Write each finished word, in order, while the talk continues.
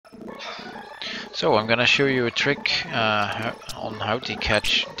So I'm gonna show you a trick on how to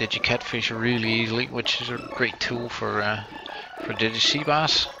catch Digicatfish really easily, which is a great tool for Digi sea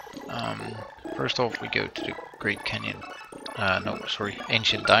bass. First off, we go to the Great Canyon,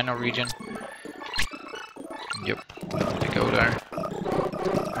 Ancient Dino region. Yep, we want to go there.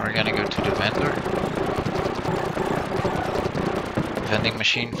 We're gonna go to the vending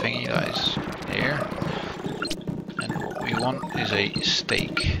machine thingy that is there, and what we want is a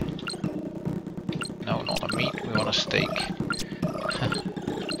steak. No, not a meat, we want a steak.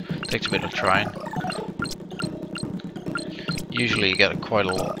 Takes a bit of trying. Usually you get quite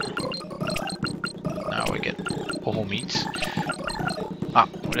a lot. Now we get all meats. Ah,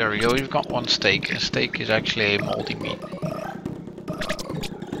 there we go, we've got one steak. A steak is actually a mouldy meat.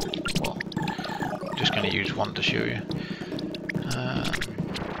 Well, I'm just gonna use one to show you.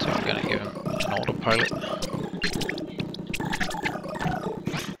 So I'm gonna give him an autopilot.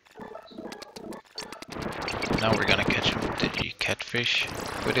 Now we're gonna catch him with Digicatfish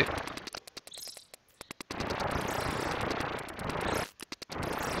with it.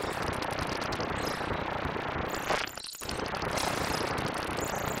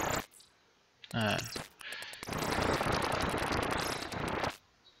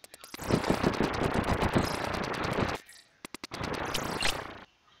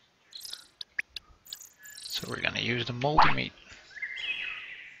 So we're gonna use the mouldy meat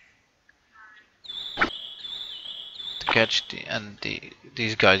to catch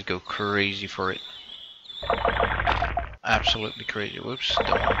these guys go crazy for it. Absolutely crazy. Whoops, don't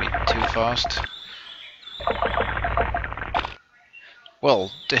want to be too fast.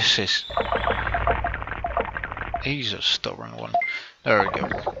 Well, he's a stubborn one. There we go.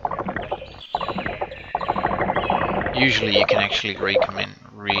 Usually you can actually rake him in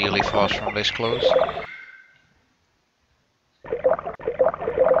really fast from this close.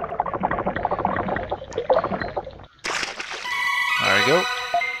 There we go.